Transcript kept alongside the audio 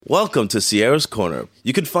Welcome to Sierra's Corner.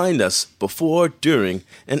 You can find us before, during,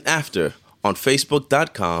 and after on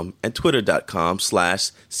Facebook.com and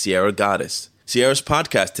Twitter.com/Sierra Goddess. Sierra's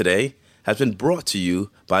podcast today has been brought to you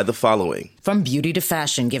by the following. From beauty to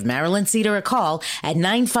fashion, give Marilyn Cedar a call at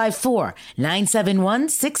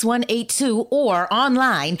 954-971-6182 or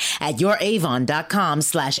online at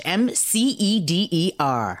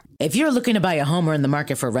youravon.com/MCEDER. If you're looking to buy a home or in the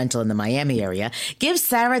market for rental in the Miami area, give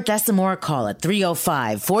Sarah Desamore a call at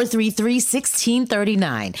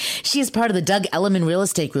 305-433-1639. She is part of the Doug Elliman Real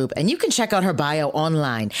Estate Group, and you can check out her bio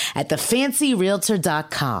online at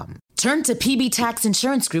thefancyrealtor.com. Turn to PB Tax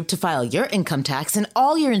Insurance Group to file your income tax and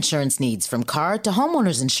all your insurance needs from car to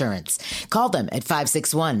homeowner's insurance. Call them at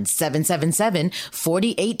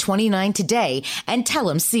 561-777-4829 today and tell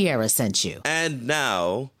them Sierra sent you. And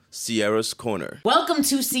now, Sierra's Corner. Welcome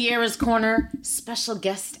to Sierra's Corner. Special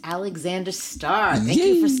guest Alexander Starr. Thank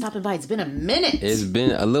you for stopping by. It's been a minute. It's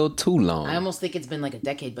been a little too long. I almost think it's been like a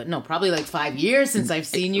decade, but no, probably like 5 years since I've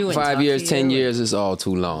seen you. And 5 years, 10 years is all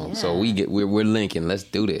too long. Yeah. So we're linking. Let's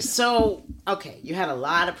do this. So, okay, you had a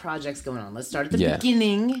lot of projects going on. Let's start at the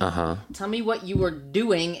beginning. Tell me what you were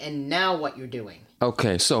doing and now what you're doing.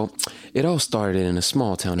 Okay, so it all started in a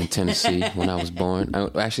small town in Tennessee when I was born.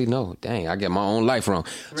 I get my own life wrong.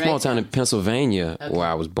 Small town in Pennsylvania where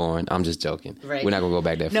I was born. I'm just joking. Right. We're not going to go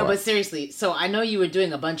back that far. No, but seriously, so I know you were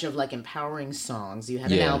doing a bunch of like empowering songs. You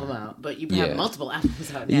had an album out, but you have multiple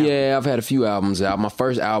albums out now. Yeah, I've had a few albums out. My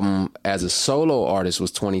first album as a solo artist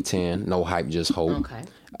was 2010, No Hype, Just Hope. Okay.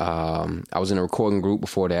 I was in a recording group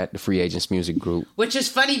before that, the Free Agents Music Group. Which is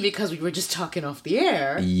funny because we were just talking off the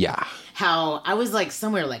air. Yeah. How I was like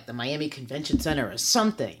somewhere like the Miami Convention Center or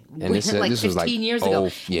something. And this 15 years ago.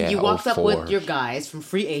 You walked up with your guys from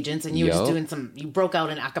Free Agents and you were just doing you broke out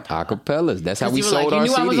in acapella. Acapellas. That's how we sold our CDs. You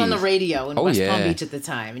knew I was on the radio in West Palm Beach at the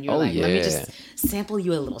time. And you were let me just sample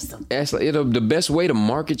you a little something. That's the best way to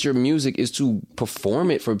market your music is to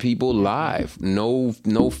perform it for people live. No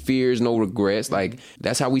fears, no regrets. Like,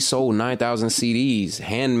 that's how we sold 9,000 CDs,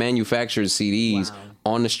 hand manufactured CDs. Wow.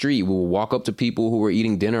 On the street. We would walk up to people who were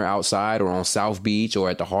eating dinner outside or on South Beach or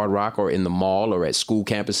at the Hard Rock or in the mall or at school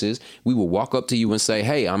campuses. We would walk up to you and say,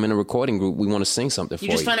 hey, I'm in a recording group. We want to sing something for you.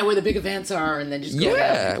 You just find out where the big events are and then just go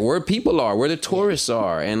where people are, where the tourists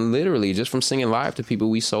are. And literally just from singing live to people,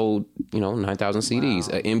 we sold, 9,000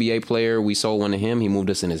 CDs. Wow. An NBA player, we sold one to him. He moved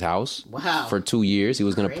us in his house for 2 years. He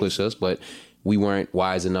was going to push us, but we weren't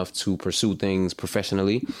wise enough to pursue things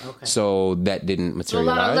professionally. Okay. So that didn't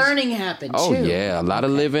materialize. So a lot of learning happened, too. Oh, yeah. A lot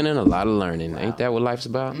of living and a lot of learning. Wow. Ain't that what life's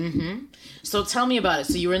about? Mm-hmm. So tell me about it.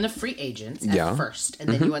 So you were in the Free Agents at first, and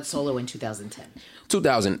then you went solo in 2010.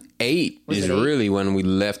 2008 is really when we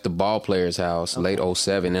left the ball player's house, late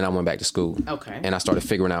 07, and I went back to school. Okay. And I started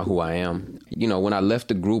figuring out who I am. When I left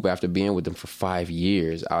the group after being with them for 5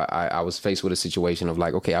 years, I was faced with a situation of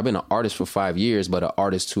like, okay, I've been an artist for 5 years, but an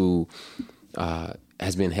artist who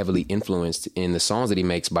has been heavily influenced in the songs that he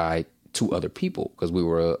makes by two other people because we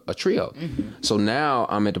were a trio. Mm-hmm. So now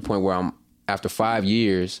I'm at the point where after 5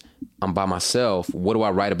 years, I'm by myself. What do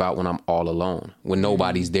I write about when I'm all alone, when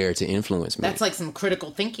nobody's there to influence me? That's like some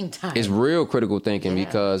critical thinking time. It's real critical thinking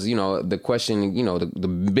because, the question,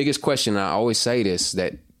 the biggest question, I always say this,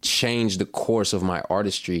 that changed the course of my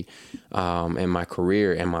artistry and my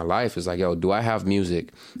career and my life is like, do I have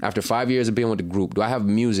music after 5 years of being with the group? Do I have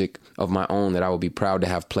music of my own that I would be proud to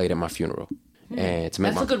have played at my funeral? And to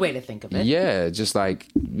make That's a good way to think of it. Yeah, just like,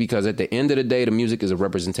 because at the end of the day, the music is a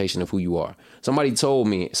representation of who you are. Somebody told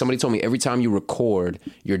me every time you record,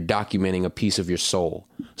 you're documenting a piece of your soul.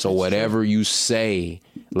 So whatever you say,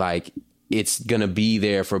 like, it's going to be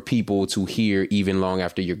there for people to hear even long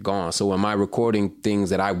after you're gone. So am I recording things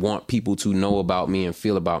that I want people to know about me and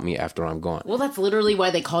feel about me after I'm gone? Well, that's literally why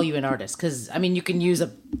they call you an artist. Because, you can use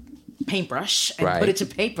a paintbrush and put it to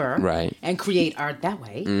paper and create art that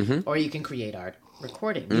way. Mm-hmm. Or you can create art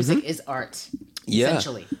recording. Music is art,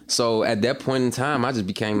 essentially. So at that point in time, I just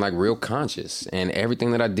became like real conscious. And everything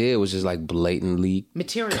that I did was just like blatantly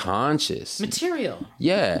conscious. Material.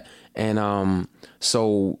 Yeah. And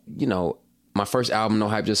so, my first album, No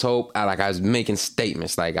Hype, Just Hope, I was making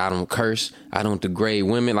statements like, I don't curse, I don't degrade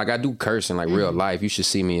women. Like, I do curse in real life. You should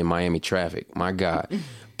see me in Miami traffic. My God.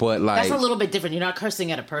 But that's a little bit different. You're not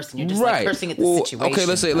cursing at a person. You're just cursing at the situation.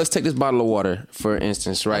 Okay, let's take this bottle of water, for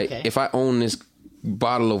instance, right? Okay. If I own this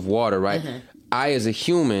bottle of water, right, I as a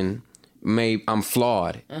human I'm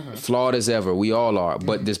flawed. Flawed as ever. We all are.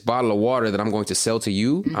 But this bottle of water that I'm going to sell to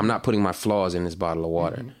you, I'm not putting my flaws in this bottle of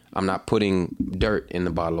water. I'm not putting dirt in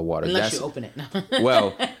the bottle of water. Unless you open it.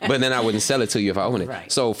 Well, but then I wouldn't sell it to you if I own it.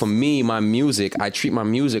 Right. So for me, my music, I treat my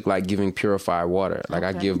music like giving purified water. Like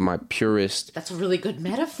I give my purest. That's a really good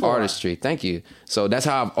metaphor. Artistry. Thank you. So that's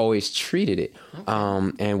how I've always treated it. Okay.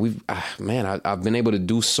 And I've been able to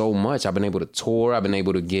do so much. I've been able to tour. I've been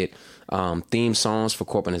able to get theme songs for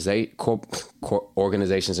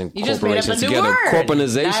organizations and you corporations just made up a new word.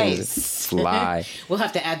 Corporations. Nice. Fly. We'll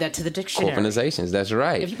have to add that to the dictionary. Corporations. That's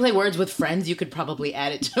right. If you play words with friends, you could probably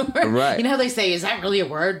add it to a word. Right. You know how they say, "Is that really a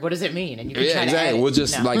word? What does it mean?" And you can try to add it. We'll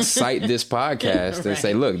just cite this podcast and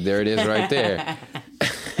say, "Look, there it is, right there."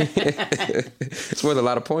 It's worth a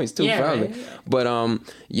lot of points too, probably. Right. But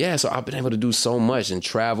so I've been able to do so much and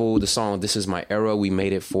travel. The song "This Is My Era," we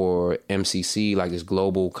made it for MCC, like this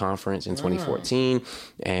global conference in 2014,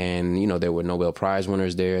 and there were Nobel Prize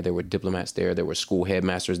winners there were diplomats there were school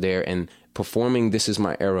headmasters there, and performing "This Is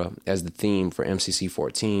My Era" as the theme for MCC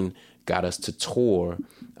 14 got us to tour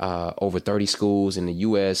over 30 schools in the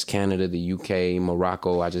U.S., Canada, the UK,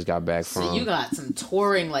 Morocco. I just got back from. So you got some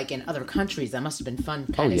touring like in other countries. That must have been fun,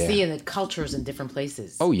 kind of seeing the cultures in different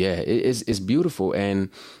places. Oh yeah, it's beautiful, and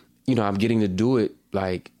I'm getting to do it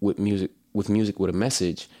like with music with a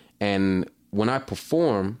message. And when I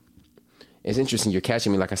perform, it's interesting. You're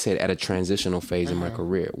catching me, like I said, at a transitional phase in my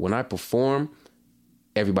career. When I perform,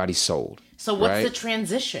 everybody's sold. So what's the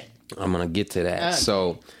transition? I'm gonna get to that. Okay.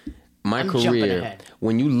 So. My career,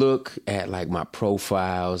 when you look at like my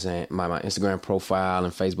profiles and my Instagram profile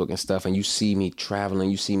and Facebook and stuff, and you see me traveling,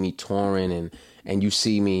 you see me touring, and you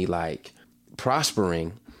see me like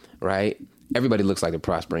prospering, right? Everybody looks like they're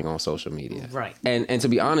prospering on social media. Right. And to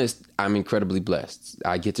be honest, I'm incredibly blessed.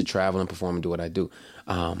 I get to travel and perform and do what I do.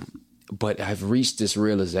 But I've reached this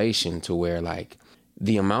realization to where like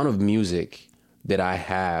the amount of music that I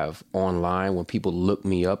have online when people look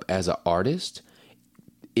me up as an artist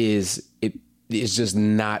is just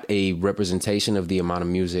not a representation of the amount of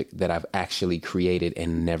music that I've actually created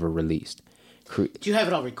and never released. Do you have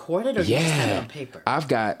it all recorded or do you just have it on paper? I've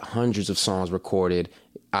got hundreds of songs recorded.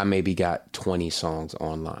 I maybe got 20 songs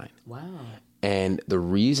online. Wow. And the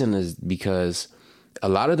reason is because a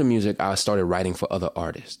lot of the music I started writing for other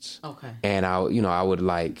artists. Okay. And I would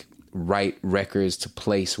like write records to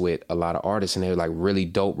place with a lot of artists, and they were like really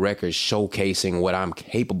dope records showcasing what I'm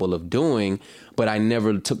capable of doing, but I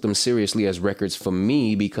never took them seriously as records for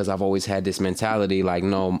me because I've always had this mentality like,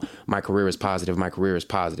 no, my career is positive.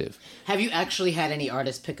 Have you actually had any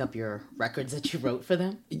artists pick up your records that you wrote for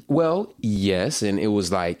them? Well, yes, and it was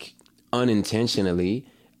like unintentionally.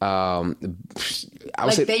 I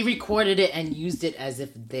would say they recorded it and used it as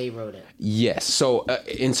if they wrote it. Yes. So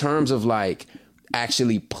in terms of like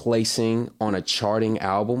actually placing on a charting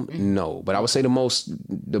album, no. But I would say the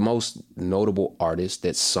most notable artist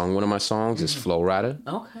that sung one of my songs is Flo Rida.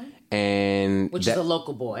 Okay. And which is a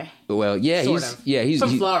local boy. Well, yeah, he's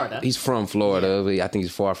from Florida. He's from Florida. Yeah. I think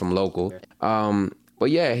he's far from local. But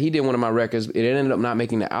yeah, he did one of my records. It ended up not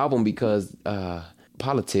making the album because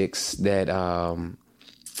politics that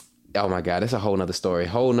oh my God, that's a whole nother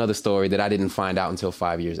story that I didn't find out until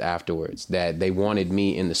 5 years afterwards, that they wanted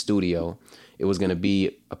me in the studio. It was going to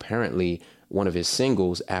be apparently one of his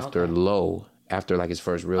singles after Low, after like his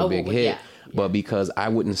first real big hit. Yeah. But because I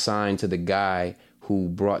wouldn't sign to the guy who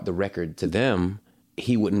brought the record to them,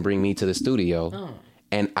 he wouldn't bring me to the studio. Oh.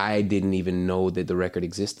 And I didn't even know that the record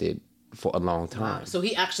existed for a long time. Wow. So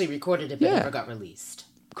he actually recorded it but never got released.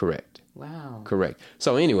 Correct. Wow. Correct.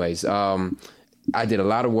 So anyways, I did a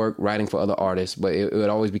lot of work writing for other artists, but it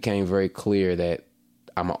always became very clear that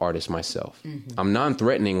I'm an artist myself. Mm-hmm. I'm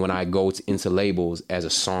non-threatening when I go into labels as a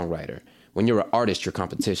songwriter. When you're an artist, you're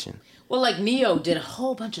competition. Well, like Neo did a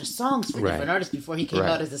whole bunch of songs for different artists before he came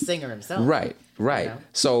out as a singer himself. Right. You know?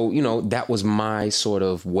 So, that was my sort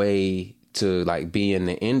of way to like be in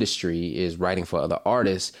the industry, is writing for other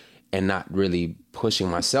artists and not really pushing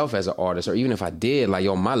myself as an artist. Or even if I did, like,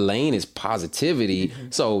 my lane is positivity. Mm-hmm.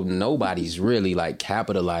 So nobody's really like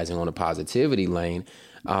capitalizing on the positivity lane.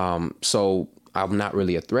 So I'm not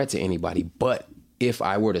really a threat to anybody. But if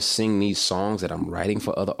I were to sing these songs that I'm writing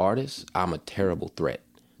for other artists, I'm a terrible threat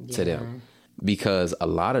to them. Because a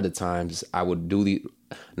lot of the times I would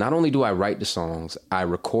not only do I write the songs, I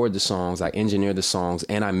record the songs, I engineer the songs,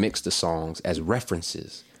 and I mix the songs as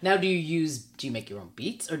references. Now, do you make your own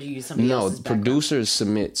beats or do you use somebody else's background? No, producers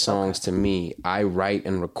submit songs to me. I write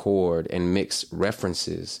and record and mix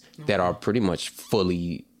references that are pretty much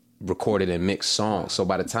fully recorded and mixed songs. So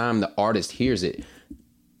by the time the artist hears it,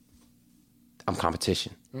 I'm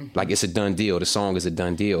competition. Like, it's a done deal. The song is a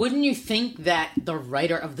done deal. Wouldn't you think that the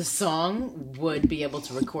writer of the song would be able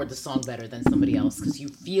to record the song better than somebody else because you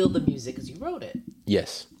feel the music because you wrote it?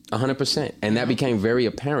 Yes, 100%. And that became very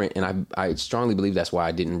apparent. And I strongly believe that's why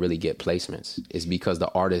I didn't really get placements, is because the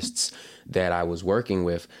artists that I was working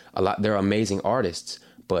with, they're amazing artists,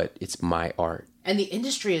 but it's my art. And the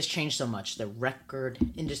industry has changed so much. The record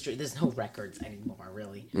industry, there's no records anymore,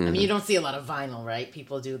 really. I mean, you don't see a lot of vinyl, right?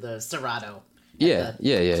 People do the Serato. Yeah.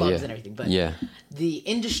 Clubs and everything. But the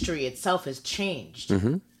industry itself has changed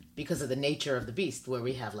because of the nature of the beast, where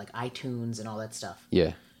we have like iTunes and all that stuff.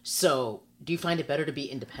 Yeah. So, do you find it better to be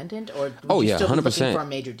independent, or would you still 100%. be looking for a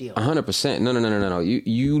major deal? 100%. No.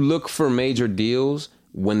 You look for major deals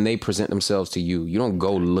when they present themselves to you. You don't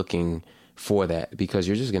go looking for that, because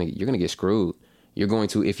you're gonna get screwed. You're going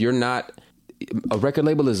to, if you're not, a record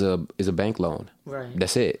label is a bank loan. Right.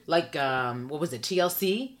 That's it. Like what was it,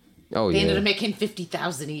 TLC? Oh, they ended up making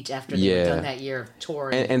 $50,000 each after they were done that year of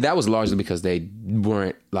touring. And that was largely because they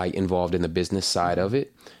weren't like involved in the business side of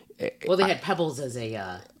it. Well, they had Pebbles as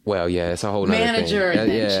a it's a whole manager, thing. And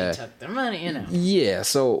then she took their money, you know. Yeah,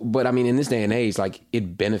 so, but I mean, in this day and age, like,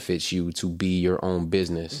 it benefits you to be your own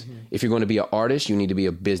business. If you're going to be an artist, you need to be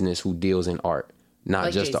a business who deals in art, not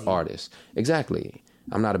like just an artist. Exactly.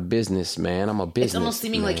 I'm not a businessman. I'm a business. It's almost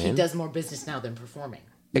seeming like he does more business now than performing.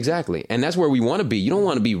 Exactly. And that's where we want to be. You don't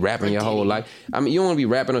want to be rapping your whole life. I mean, you don't want to be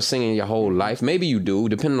rapping or singing your whole life. Maybe you do,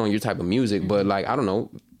 depending on your type of music. But, like, I don't know.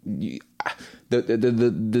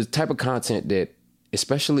 The type of content that,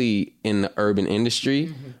 especially in the urban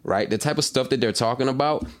industry, right? The type of stuff that they're talking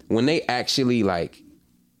about, when they actually, like,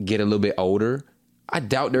 get a little bit older, I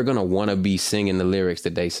doubt they're going to want to be singing the lyrics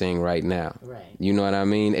that they sing right now. Right. You know what I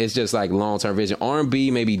mean? It's just like long-term vision.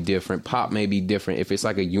 R&B may be different. Pop may be different. If it's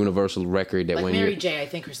like a universal record that, like, when Mary J, I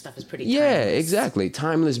think her stuff is pretty timeless. Yeah, exactly.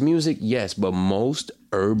 Timeless music, yes. But most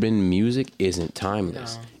urban music isn't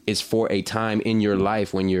timeless. No. It's for a time in your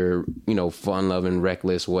life when you're, fun-loving,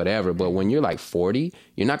 reckless, whatever. But when you're like 40,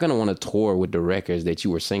 you're not going to want to tour with the records that you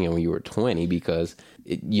were singing when you were 20, because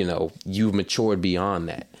you've matured beyond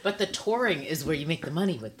that. But the touring is where you make the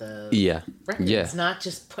money with the records. Yeah. It's not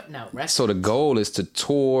just putting out records. So the goal is to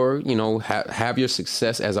tour, have your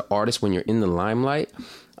success as an artist when you're in the limelight,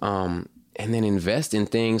 and then invest in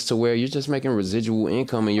things to where you're just making residual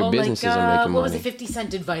income and your businesses are making money. What was it? 50 Cent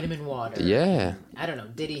did Vitamin Water. Yeah. I don't know.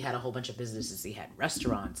 Diddy had a whole bunch of businesses. He had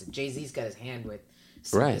restaurants, and Jay-Z's got his hand with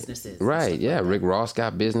some businesses. Right. Yeah. Like Rick Ross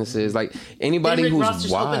got businesses. Like, anybody who's Ross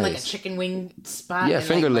just opened like a chicken wing spot. Yeah,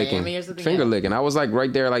 finger licking. Finger licking. I was like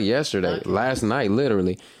right there like yesterday, last night,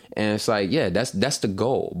 literally. And it's like, that's the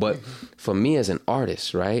goal. But for me as an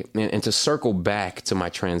artist, right? And to circle back to my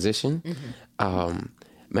transition,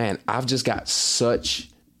 man, I've just got such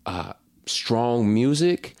strong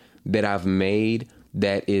music that I've made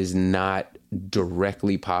that is not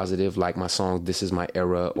directly positive, like my song "This Is My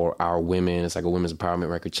Era" or "Our Women." It's like a women's empowerment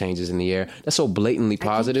record, "Changes in the Air." That's so blatantly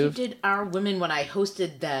positive. I think you did "Our Women" when I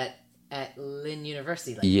hosted that at Lynn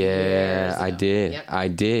University. I did. Yep. I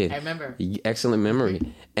did. I remember. Excellent memory.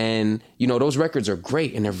 And, those records are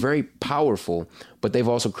great and they're very powerful, but they've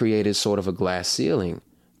also created sort of a glass ceiling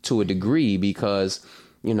to a degree, because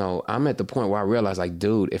I'm at the point where I realize, like,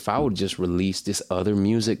 dude, if I would just release this other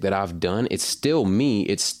music that I've done, it's still me,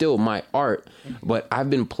 it's still my art, but I've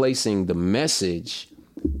been placing the message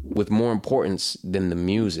with more importance than the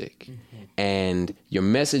music. And your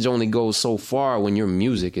message only goes so far when your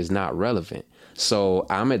music is not relevant. So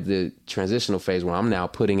I'm at the transitional phase where I'm now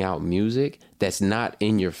putting out music that's not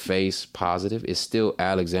in your face positive. It's still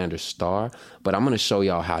Alexander Starr, but I'm going to show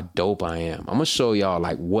y'all how dope I am. I'm going to show y'all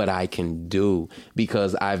like what I can do,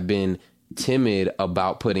 because I've been timid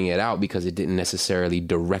about putting it out because it didn't necessarily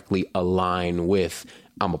directly align with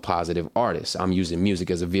I'm a positive artist. I'm using music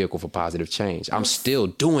as a vehicle for positive change. I'm still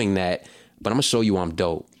doing that, but I'm going to show you I'm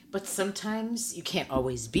dope. But sometimes you can't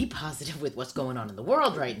always be positive with what's going on in the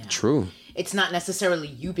world right now. True. It's not necessarily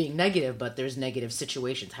you being negative, but there's negative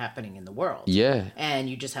situations happening in the world. Yeah. And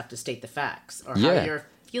you just have to state the facts or how you're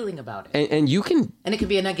feeling about it. And you can... And it could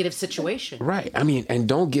be a negative situation. Right. I mean, and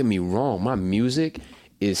don't get me wrong. My music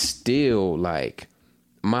is still like...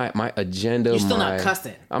 My agenda. You're still not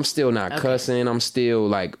cussing. I'm still not cussing. I'm still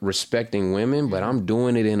like respecting women, but I'm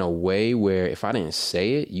doing it in a way where if I didn't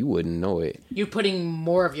say it, you wouldn't know it. You're putting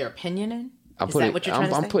more of your opinion in? Is that what you're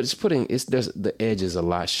trying to say? The edge is a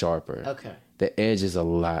lot sharper. Okay. The edge is a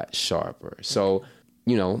lot sharper. So,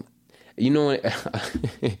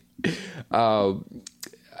 I'll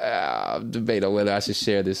debate on whether I should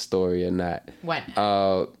share this story or not. When?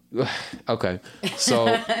 Okay. So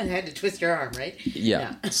I had to twist your arm, right?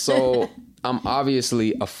 Yeah. So I'm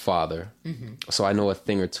obviously a father, so I know a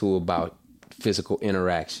thing or two about physical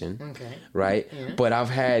interaction, right? Yeah. But I've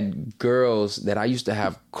had girls that I used to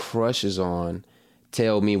have crushes on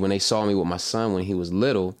tell me when they saw me with my son when he was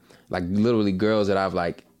little, like literally girls that I've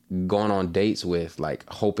like gone on dates with, like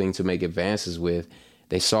hoping to make advances with,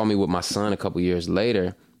 they saw me with my son a couple years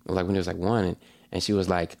later, like when he was like 1, and she was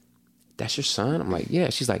like, "That's your son?" I'm like, "Yeah."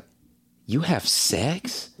 She's like, "You have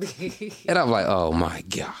sex?" And I'm like, "Oh my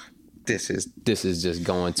God. This is just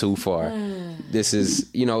going too far." This is,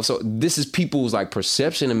 so this is people's like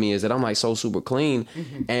perception of me is that I'm like so super clean.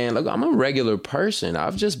 And look, I'm a regular person.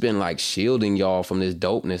 I've just been like shielding y'all from this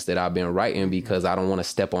dopeness that I've been writing because I don't want to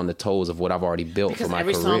step on the toes of what I've already built for my career.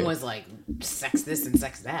 Because every song was like sex this and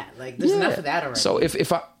sex that. Like there's enough of that already. So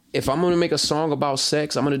if I'm going to make a song about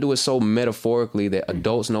sex, I'm going to do it so metaphorically that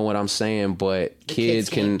adults know what I'm saying, but kids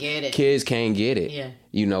can't get it. Yeah.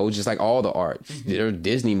 Just like all the art. There are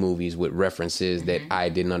Disney movies with references that I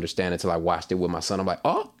didn't understand until I watched it with my son. I'm like,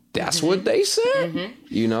 oh, that's what they said?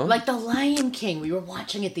 Like The Lion King. We were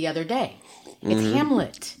watching it the other day. It's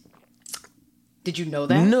Hamlet. Did you know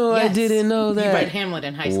that? No, yes. I didn't know that. You read Hamlet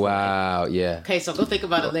in high school. Wow, yeah. Okay, so go think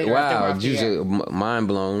about it later. Wow, mind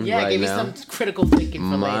blown. Yeah, right give now. me some critical thinking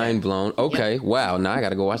for later. Mind blown. Okay, wow. Now I got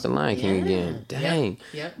to go watch The Lion King again. Dang.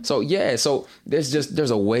 Yep. So there's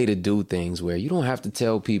a way to do things where you don't have to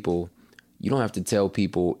tell people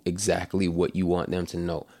exactly what you want them to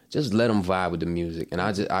know. Just let them vibe with the music. And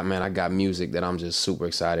I got music that I'm just super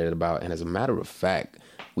excited about. And as a matter of fact,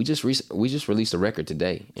 we just released a record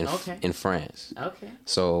today in France. Okay.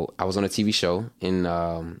 So I was on a TV show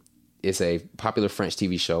it's a popular French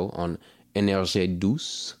TV show on Énergie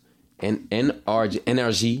Douce.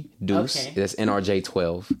 Énergie Douce. Okay. That's NRJ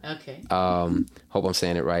 12. Okay. Hope I'm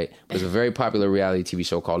saying it right. But it's a very popular reality TV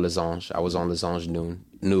show called Les Anges. I was on Les Anges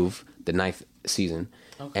Nouveau, the 9th season.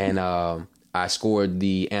 Okay. And I scored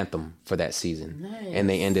the anthem for that season. Nice. And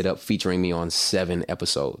they ended up featuring me on 7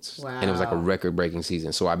 episodes. Wow. And it was like a record-breaking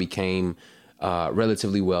season. So I became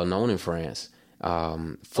relatively well-known in France.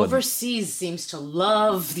 Overseas seems to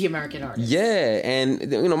love the American artists. Yeah,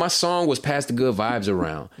 and my song was Pass the Good Vibes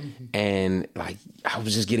Around. And like I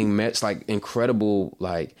was just getting like incredible,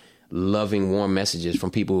 like loving, warm messages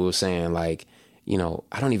from people who were saying like,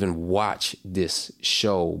 I don't even watch this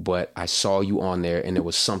show, but I saw you on there and there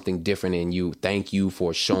was something different in you. Thank you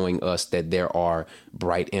for showing us that there are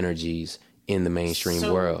bright energies in the mainstream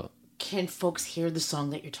world. Can folks hear the song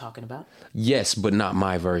that you're talking about? Yes, but not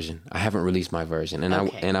my version. I haven't released my version, and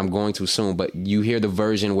I'm going to soon. But you hear the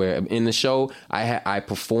version where in the show I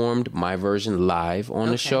performed my version live on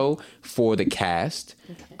the show for the cast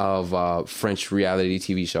of French reality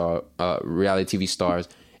TV stars.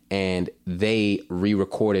 And they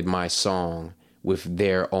re-recorded my song with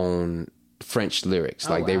their own French lyrics.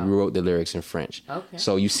 They rewrote the lyrics in French. Okay.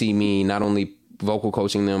 So you see me not only vocal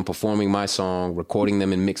coaching them, performing my song, recording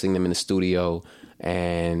them and mixing them in the studio.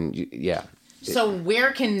 And yeah. So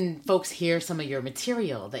where can folks hear some of your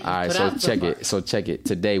material that you put out so far? So check it.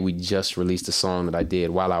 Today we just released a song that I did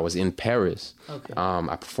while I was in Paris. Okay.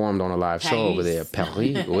 I performed on a live show over there.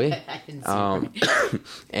 Paris, oui. I didn't see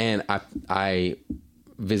and I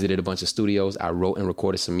visited a bunch of studios. I wrote and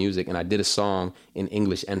recorded some music, and I did a song in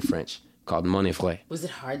English and French called Mon Effray. Was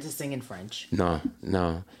it hard to sing in French?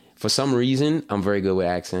 No. For some reason, I'm very good with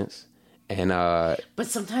accents. And but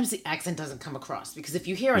sometimes the accent doesn't come across, because if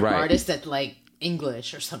you hear an artist that like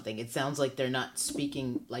English or something, it sounds like they're not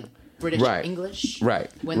speaking like British English.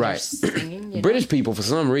 Right. When they're singing. British people, for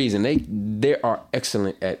some reason, they are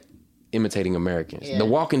excellent at imitating Americans. Yeah. The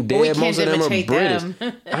Walking Dead, most of them are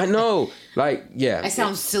British. I know. Like, yeah. I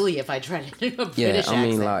sound silly if I try to do a British accent. I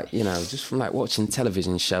mean, like, just from like watching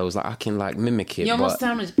television shows, like I can like mimic it. You almost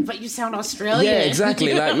sound, but you sound Australian. Yeah,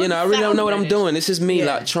 exactly. Like, I really don't know what I'm doing. This is me,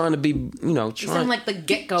 like trying to be, you sound like the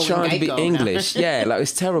get-go trying to be English. Yeah, like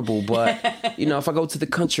it's terrible. But, if I go to the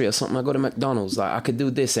country or something, I go to McDonald's, like I could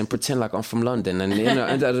do this and pretend like I'm from London and,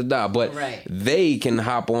 and But they can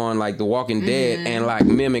hop on like The Walking Dead and like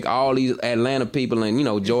mimic all these Atlanta people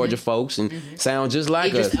and, Georgia folks and sound just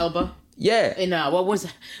like Idris Elba. Yeah. And what was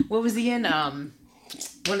he in?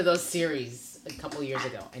 One of those series a couple years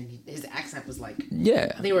ago, and his accent was like,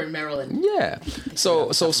 they were in Maryland. Yeah.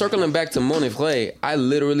 So circling back to Mon Effray, I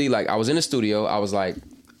literally I was in the studio, I was like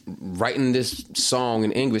writing this song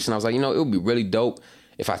in English, and I was like, it would be really dope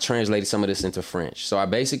if I translated some of this into French. So I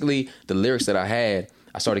basically, the lyrics that I had,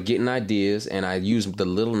 I started getting ideas, and I used the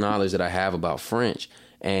little knowledge that I have about French,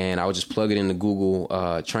 and I would just plug it into Google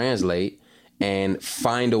Translate and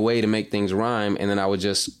find a way to make things rhyme. And then I would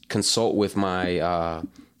just consult with my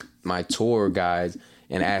my tour guides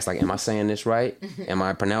and asked like, am I saying this right? Am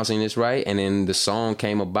I pronouncing this right? And then the song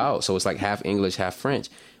came about. So it's like half English, half French.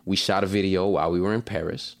 We shot a video while we were in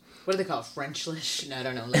Paris. What do they call it? Frenchlish? No, I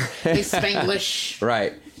don't know. Like Spanglish.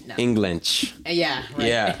 Right. No. English. Yeah. Right.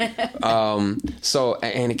 Yeah. So,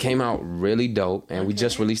 and it came out really dope. And we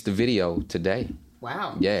just released the video today.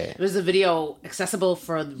 Wow. Yeah. Was the video accessible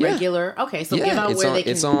for regular? Yeah. Okay, so give out where they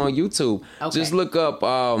can... It's on YouTube. Okay. Just look up...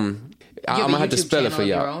 I'm going to have to spell it for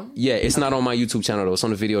y'all. Yeah, it's not on my YouTube channel, though. It's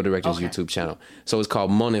on the Video Director's YouTube channel. So it's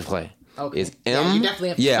called Mon est vrai. Okay. It's M... you definitely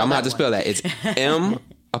have to I'm going to have to spell that. It's M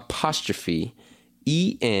apostrophe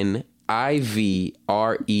ENIVRER.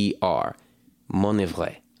 Mon est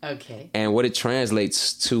vrai. Okay. And what it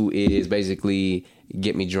translates to is basically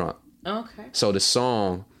get me drunk. Okay. So the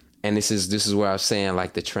song, and this is where I was saying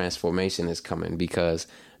like the transformation is coming, because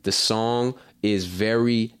the song is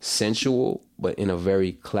very sensual, but in a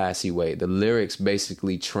very classy way. The lyrics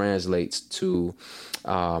basically translates to,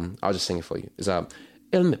 I'll just sing it for you. It's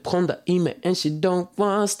Elle me prend d'aimer and she don't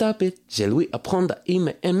want to stop it. Je lui apprends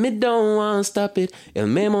d'aimer and me don't want to stop it. Elle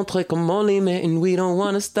me montre comment l'aimer and we don't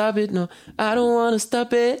want to stop it. No, I don't want to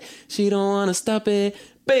stop it. She don't want to stop it.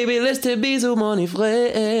 Baby, laisse tes bisous, mon est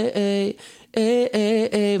vrai.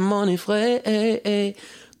 Mon est vrai.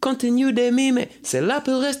 Continue d'aimer, mais cela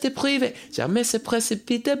peut rester privé. Jamais se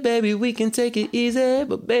précipiter, baby, we can take it easy.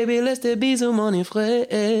 But baby, laisse tes bisous, mon est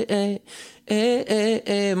vrai.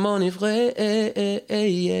 Mon est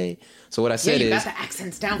vrai. So what I said you is... got the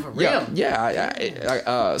accents down for real.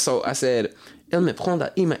 So I said, elle me prend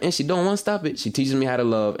d'aimer and she don't want to stop it. She teaches me how to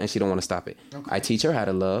love and she don't want to stop it. Okay. I teach her how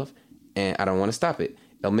to love and I don't want to stop it.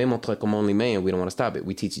 Elle me montre comment l'aimer and we don't want to stop it.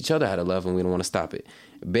 We teach each other how to love and we don't want to stop it.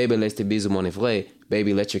 Baby, laisse tes bisous, mon est vrai.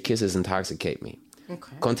 Baby, let your kisses intoxicate me.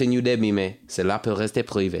 Okay. Continue d'aimer, mais cela peut rester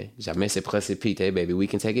privé. Jamais se précipiter, baby. We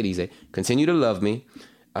can take it easy. Continue to love me.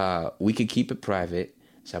 We can keep it private.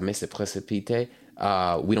 Jamais se précipiter.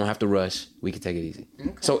 We don't have to rush. We can take it easy.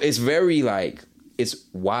 Okay. So it's very like, it's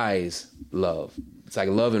wise love. It's like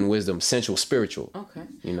love and wisdom, sensual, spiritual. Okay.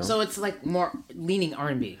 You know? So it's like more leaning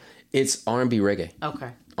R&B. It's R&B reggae.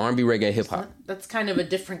 Okay. R&B reggae hip hop. So that's kind of a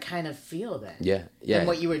different kind of feel then. Yeah. Than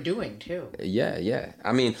what you were doing too. Yeah.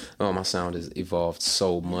 I mean, my sound has evolved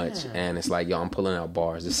so much, and it's like, I'm pulling out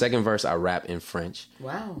bars. The second verse I rap in French.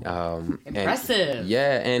 Wow. Impressive.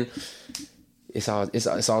 And it's all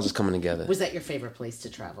just coming together. Was that your favorite place to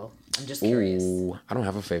travel? I'm just curious. Ooh, I don't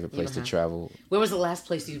have a favorite place to travel. Where was the last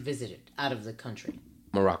place you visited out of the country?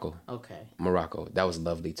 Morocco. Okay. Morocco. That was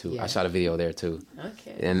lovely too. Yeah. I shot a video there too.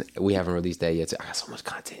 Okay. And we haven't released that yet. So I got so much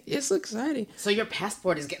content. It's exciting. So your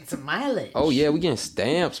passport is getting some mileage. Oh yeah, we getting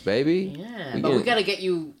stamps, baby. Yeah, we gotta get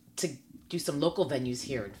you to do some local venues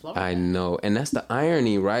here in Florida. I know, and that's the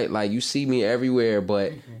irony, right? Like you see me everywhere,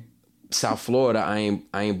 but South Florida, I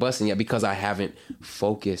ain't busting yet because I haven't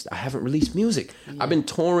focused. I haven't released music. Yeah. I've been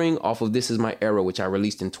touring off of This Is My Era, which I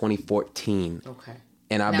released in 2014. Okay.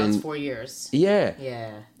 And now it's 4 years. Yeah.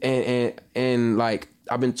 Yeah. And like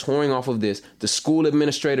I've been touring off of this. The school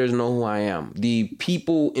administrators know who I am. The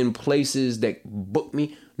people in places that book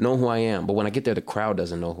me know who I am. But when I get there, the crowd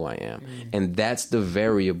doesn't know who I am. And that's the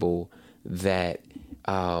variable that's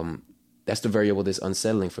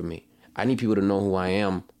unsettling for me. I need people to know who I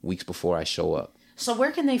am weeks before I show up. So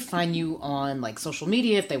where can they find you on like social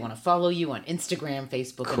media if they want to follow you on Instagram,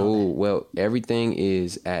 Facebook? Cool. Well, everything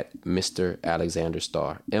is at Mr. Alexander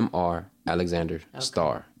Star. Mr. Alexander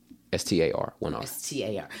Star. STAR. One R.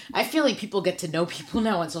 STAR. I feel like people get to know people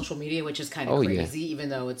now on social media, which is kind of crazy, even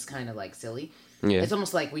though it's kind of like silly. Yeah. It's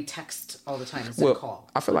almost like we text all the time instead of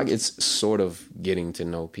call. I feel like it's sort of getting to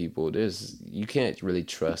know people. You can't really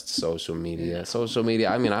trust social media. Yeah. Social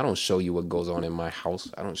media, I mean, I don't show you what goes on in my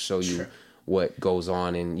house. I don't show you what goes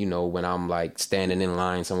on and when I'm like standing in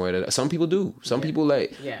line somewhere. Some people do. Some people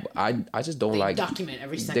like. Yeah. I just don't like. Document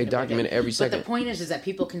every second. They document every second. But the point is that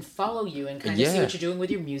people can follow you and kind of see what you're doing with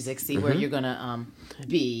your music, see where you're gonna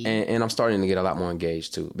be. And I'm starting to get a lot more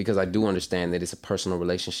engaged too, because I do understand that it's a personal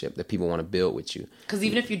relationship that people want to build with you. Because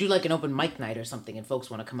even if you do like an open mic night or something and folks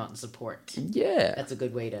want to come out and support, that's a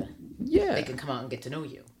good way to. Yeah. They can come out and get to know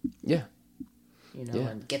you. Yeah.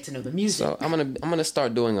 And get to know the music. So I'm gonna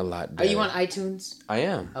start doing a lot better. Are you on iTunes? I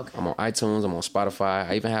am. Okay. I'm on iTunes. I'm on Spotify.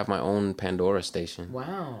 I even have my own Pandora station.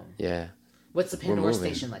 Wow. Yeah. What's the Pandora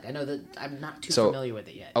station like? I know that I'm not too familiar with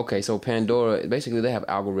it yet. Okay, so Pandora, basically they have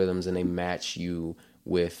algorithms and they match you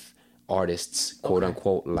with artists, quote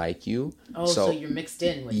unquote, like you. Oh, so you're mixed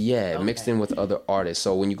in with... mixed in with other artists.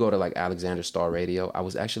 So when you go to like Alexander Star Radio, I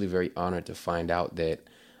was actually very honored to find out that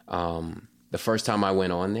the first time I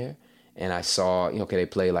went on there, and I saw, they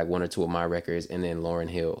play like one or two of my records, and then Lauryn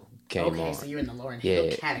Hill came on. Okay, so you're in the Lauryn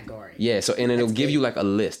Hill category. Yeah, so and it'll give you like a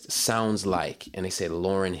list, sounds like, and they say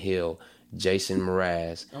Lauryn Hill, Jason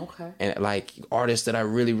Mraz, and like artists that I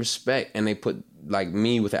really respect, and they put like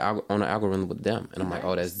me with on an algorithm with them, and I'm like,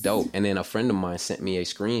 oh, that's dope. And then a friend of mine sent me a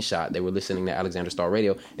screenshot. They were listening to Alexander Star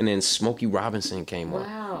Radio, and then Smokey Robinson came on.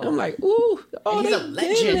 And I'm like, ooh, oh, he's a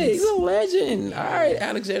legend. He's a legend. All right,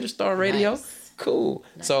 Alexander Star Radio, cool.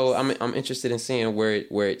 Nice. So I'm interested in seeing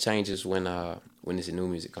where it changes when this new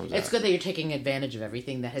music comes out. It's good that you're taking advantage of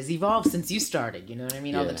everything that has evolved since you started. You know what I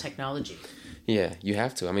mean? All the technology. Yeah, you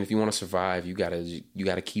have to. I mean, if you want to survive, you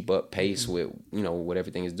gotta keep up pace with what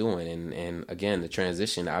everything is doing. And again, the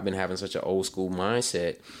transition. I've been having such an old school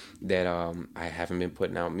mindset that I haven't been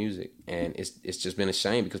putting out music, and it's just been a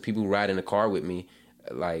shame because people who ride in the car with me,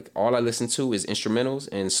 like all I listen to is instrumentals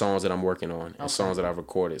and songs that I'm working on and songs that I've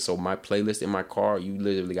recorded. So my playlist in my car, you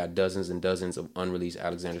literally got dozens and dozens of unreleased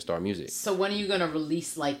Alexander Star music. So when are you gonna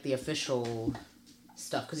release like the official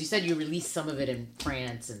stuff? Because you said you released some of it in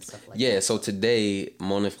France and stuff like that. Yeah, so today,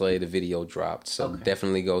 Mon Enflé, the video dropped. So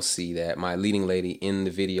definitely go see that. My leading lady in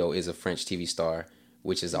the video is a French TV star,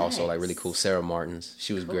 which is also like really cool. Sarah Martins.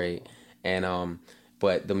 She was great. And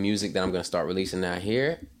but the music that I'm going to start releasing now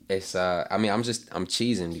here, it's I'm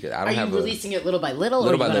cheesing because I don't have. Are you releasing it little by little?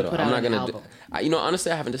 Little by little. I'm not going to.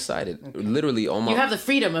 Honestly, I haven't decided. Literally, on my. You have the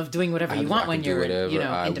freedom of doing whatever you want when you're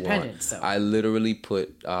independent. So I literally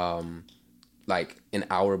put like an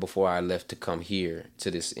hour before I left to come here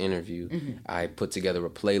to this interview, I put together a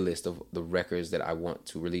playlist of the records that I want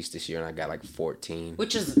to release this year, and I got like 14.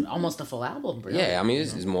 Which is almost a full album, really. Yeah, I mean,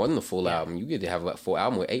 it's more than a full album. You get to have a full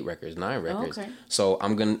album with 8 records, 9 records. Okay. So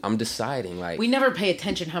I'm deciding, like... We never pay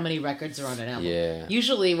attention how many records are on an album. Yeah.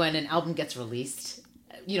 Usually when an album gets released,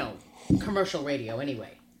 commercial radio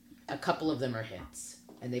anyway, a couple of them are hits.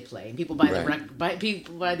 And they play, and people buy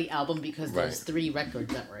people buy the album because there's 3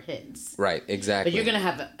 records that were hits. Right, exactly. But you're gonna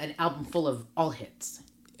have an album full of all hits.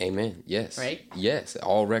 Amen. Yes. Right. Yes,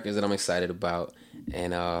 all records that I'm excited about,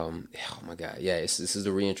 and oh my God, yeah, this is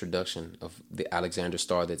the reintroduction of the Alexander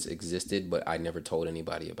Star that's existed, but I never told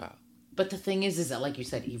anybody about. But the thing is that, like you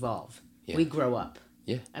said, evolve. Yeah. We grow up.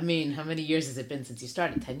 Yeah. I mean, how many years has it been since you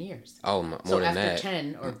started? 10 years. Oh, more than that. So after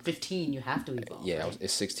 10 or 15, you have to evolve. Yeah, right?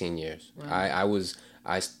 It's 16 years. Wow.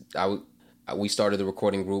 We started the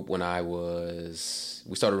recording group when we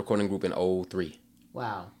started a recording group in 2003.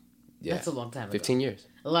 Wow. Yeah. That's a long time ago. 15 years.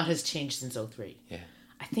 A lot has changed since 2003. Yeah.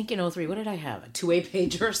 I think in 2003, what did I have? A 2A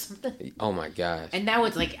pager or something? Oh my gosh. And now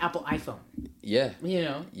it's like Apple iPhone. Yeah.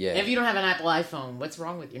 Yeah. And if you don't have an Apple iPhone, what's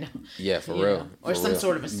wrong with you now? Yeah, for real. Or some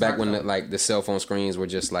sort of a smartphone. Back when the cell phone screens were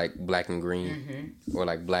just like black and green or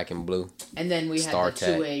like black and blue. And then we had the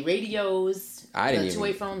 2A radios. I didn't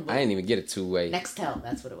even get a 2-way. Nextel,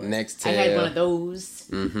 that's what it was. Nextel. I had one of those.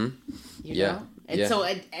 Mm-hmm. You know? And so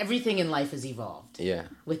everything in life has evolved. Yeah.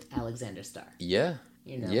 With Alexander Star. Yeah.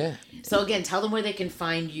 Yeah. So again, tell them where they can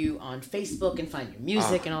find you on Facebook and find your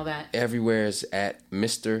music and all that. Everywhere is at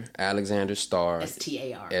Mr. Alexander Star.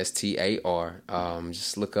 STAR. STAR.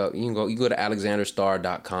 Just look up. You can go to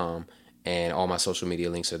alexanderstar.com, and all my social media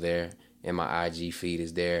links are there, and my IG feed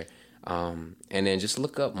is there. And then just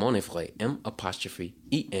look up Mon Enflé, M'Enivre.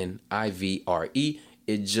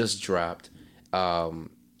 It just dropped.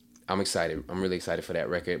 I'm excited. I'm really excited for that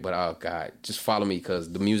record. But oh God, just follow me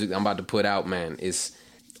because the music I'm about to put out, man,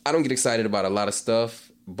 I don't get excited about a lot of stuff,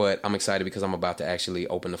 but I'm excited because I'm about to actually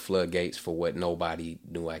open the floodgates for what nobody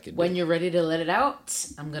knew I could do. When you're ready to let it out,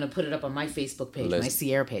 I'm going to put it up on my Facebook page, my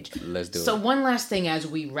Sierra page. Let's do it. So one last thing as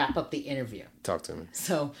we wrap up the interview. Talk to me.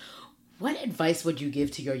 So what advice would you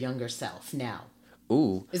give to your younger self now?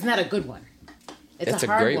 Ooh. Isn't that a good one? It's a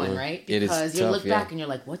hard great one, right? Because you look back and you're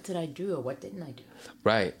like, what did I do or what didn't I do?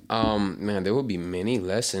 Right. Man, there will be many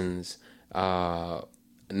lessons.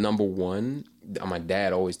 Number one, my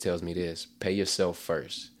dad always tells me this: pay yourself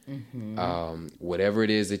first. Mm-hmm. Whatever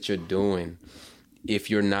it is that you're doing,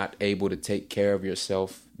 if you're not able to take care of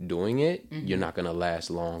yourself doing it, you're not going to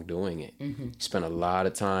last long doing it. You spend a lot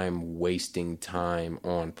of time wasting time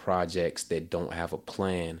on projects that don't have a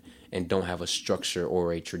plan and don't have a structure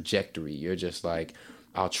or a trajectory. You're just like,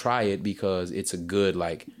 I'll try it because it's a good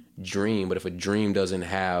dream. But if a dream doesn't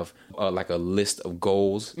have a list of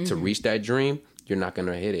goals to reach that dream, you're not going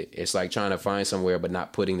to hit it. It's like trying to find somewhere but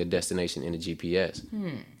not putting the destination in the GPS.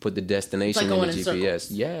 Put the destination in the GPS.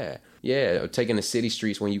 Yeah. Taking the city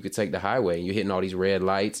streets when you could take the highway. You're hitting all these red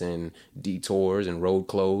lights and detours and road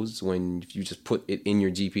closed. When if you just put it in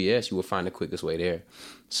your GPS, you will find the quickest way there.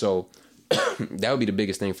 So that would be the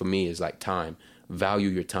biggest thing for me is time. Value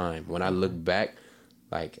your time. When I look back,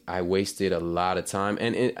 Like, I wasted a lot of time.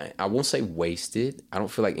 And I won't say wasted. I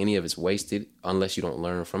don't feel like any of it's wasted unless you don't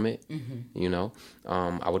learn from it. You know?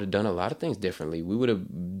 I would have done a lot of things differently. We would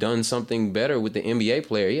have done something better with the NBA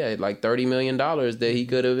player. He had like $30 million that he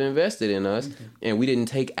could have invested in us. And we didn't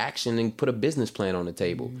take action and put a business plan on the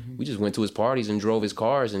table. We just went to his parties and drove his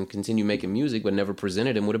cars and continued making music, but never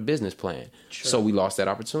presented him with a business plan. True. So we lost that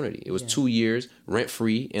opportunity. It was 2 years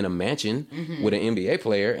rent-free in a mansion with an NBA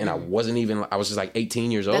player. And I was just like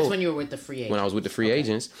 18 years old. That's when you were with the free agents. When I was with the free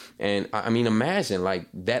agents. And I mean, imagine like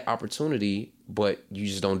that opportunity, but you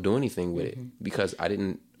just don't do anything with it because I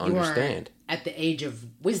didn't understand. You weren't at the age of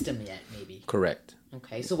wisdom yet, maybe. Correct.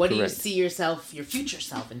 Okay, so what do you see yourself, your future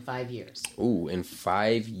self, in 5 years? Ooh, in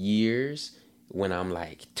 5 years, when I'm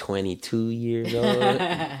like 22 years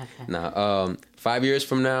old. 5 years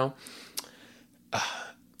from now,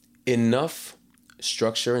 enough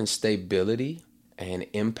structure and stability and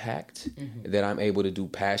impact that I'm able to do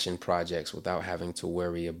passion projects without having to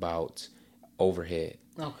worry about overhead.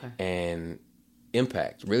 Okay. And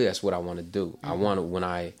impact. Really, that's what I want to do. I want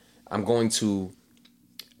to, I'm going to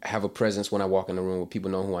have a presence when I walk in the room where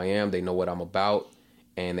people know who I am, they know what I'm about,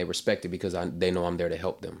 and they respect it because they know I'm there to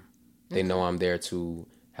help them. They know I'm there to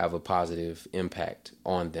have a positive impact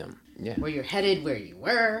on them. Yeah. Where you're headed, where you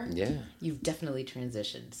were. Yeah. You've definitely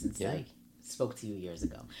transitioned since I spoke to you years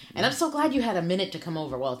ago. And I'm so glad you had a minute to come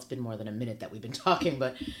over. Well, it's been more than a minute that we've been talking,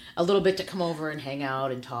 but a little bit to come over and hang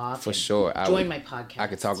out and talk. For sure. Join my podcast. I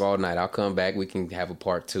could talk all night. I'll come back. We can have a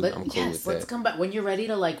part 2. I'm cool with that. Let's come back. When you're ready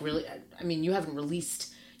to like really, I mean, you haven't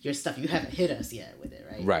released your stuff. You haven't hit us yet with it,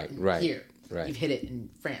 right? Right. Here. Right. You've hit it in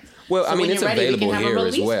France. Well, so I mean, it's available here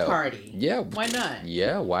as well. Party. Yeah. Why not?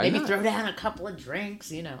 Yeah, why not? Maybe throw down a couple of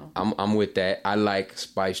drinks, you know. I'm with that. I like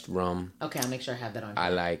spiced rum. Okay, I'll make sure I have that on. I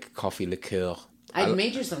like coffee liqueur. I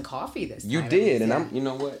made you some coffee this time. You did, and you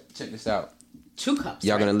know what? Check this out. 2 cups.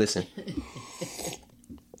 Y'all gonna listen.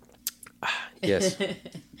 Yes.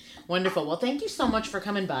 Wonderful. Well, thank you so much for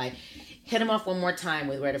coming by. Hit him off one more time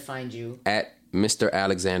with where to find you. At Mr.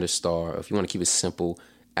 Alexander Starr. If you want to keep it simple,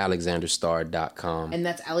 AlexanderStarr.com. And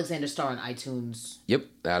that's Alexander Starr on iTunes. Yep,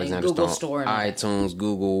 Alexander Google Starr. Store. iTunes,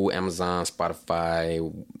 Google, Amazon,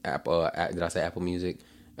 Spotify, Apple. Did I say Apple Music?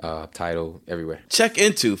 Tidal, everywhere. Check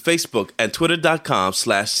into Facebook and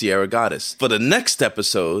Twitter.com/Sierra Goddess for the next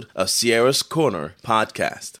episode of Sierra's Corner podcast.